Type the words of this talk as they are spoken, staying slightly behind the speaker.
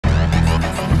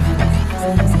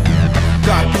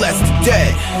God bless the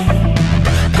dead.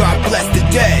 God bless the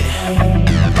dead.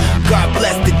 God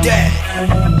bless the dead.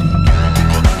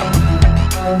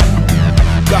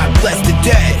 God bless the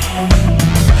dead.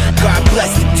 God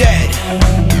bless the dead.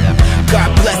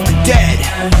 God bless the dead.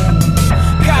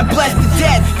 God bless the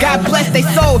dead, God bless they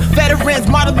soul. Veterans,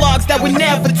 monologues that we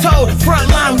never told.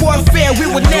 Frontline warfare, we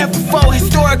would never fold.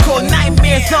 Historical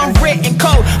nightmares, unwritten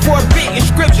code. Forbidden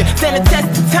scripture, stand the test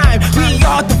of time. We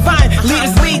all divine,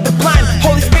 leaders lead the blind.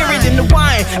 Holy Spirit in the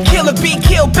wine. Killer be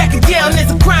killed, back and down is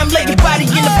a crime. Lay your body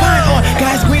in the pine. On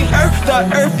God's green earth, the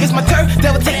earth is my turf.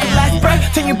 Devil take your last breath,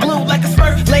 turn you blue like a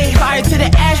smurf. Lay fire to the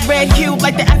ash, red hue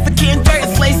like the African dirt.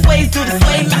 Slave slaves do the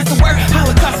slave master work.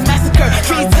 Holocaust massacre,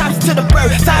 treetops to the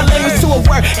bird. Silent language to a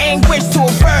word, anguish to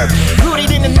a verb.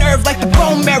 Rooted in the nerve like the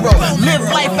bone marrow. Live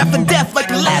life after death like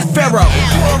the last pharaoh.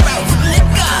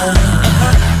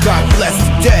 God bless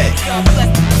the dead.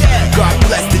 God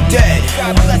bless the dead.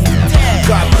 God bless the dead.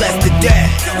 God bless the dead.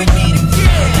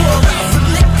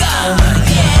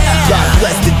 God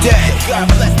bless the dead. God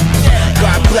bless the dead.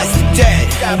 God bless the dead.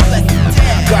 God bless the dead.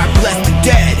 God bless the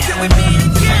dead.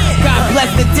 God bless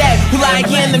the dead who lie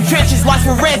in them trenches, watch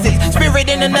forensics. Spirit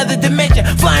in another dimension,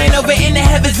 flying over in the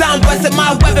heavens. I'm busting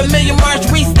my weapon, million march,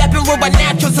 re-stepping, ruled by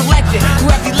natural selection.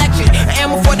 Corrupt election,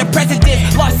 ammo for the president.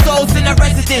 Lost souls in our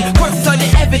residence, corpses are the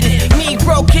evidence.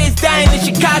 Negro kids dying in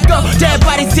Chicago, dead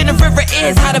bodies in the river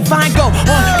is how the vine go.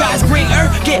 On God's green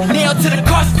earth, get nailed to the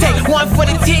cross. Take one for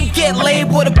the team, get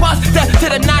labeled a boss. Step to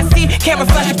the Nazi, camera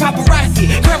flashing paparazzi.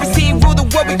 Currency rule the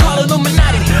world, we call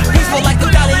Illuminati. Peaceful like the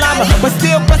Dalai Lama, but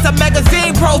still bust a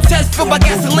magazine. Protest filled by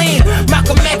gasoline.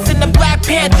 Malcolm X and the Black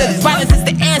Panthers. Violence is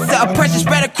the answer. Oppression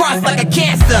spread across like a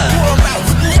cancer.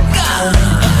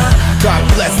 God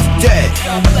bless the dead.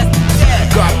 God bless the dead.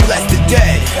 God bless the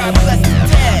dead. God bless the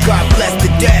dead. God bless the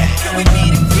dead.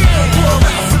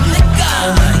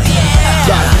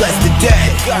 God bless the dead.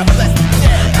 God bless the dead.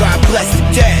 God bless the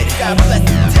dead. God bless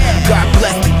the dead. God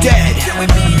bless